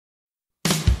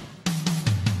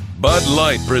Bud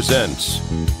Light presents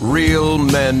Real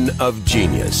Men of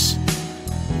Genius.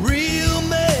 Real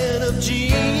men of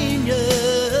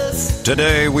genius.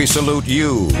 Today we salute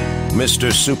you,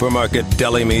 Mr. Supermarket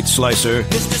Deli Meat Slicer.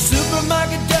 Mr.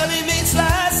 Supermarket Deli Meat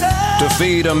Slicer. To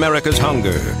feed America's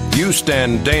hunger, you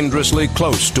stand dangerously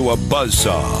close to a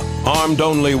buzzsaw, armed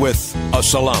only with a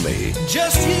salami.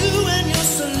 Just you and your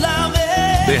salami.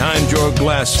 Behind your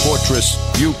glass fortress,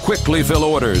 you quickly fill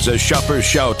orders as shoppers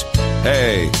shout,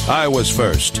 "Hey, I was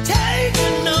first." Take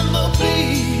a number,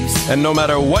 please. And no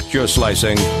matter what you're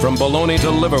slicing, from bologna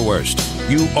to liverwurst,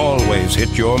 you always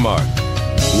hit your mark.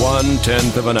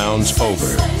 1/10 of an ounce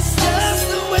over. Just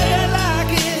the way I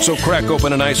like it. So crack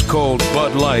open an ice-cold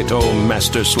Bud Light, oh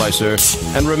Master Slicer.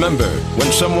 And remember,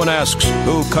 when someone asks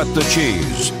who cut the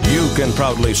cheese, you can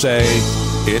proudly say,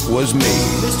 "It was me."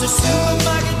 Mr.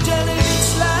 Supermarket Deli Meat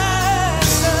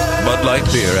Slicer. Bud Light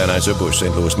Beer, Anheuser-Busch,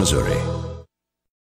 St. Louis, Missouri.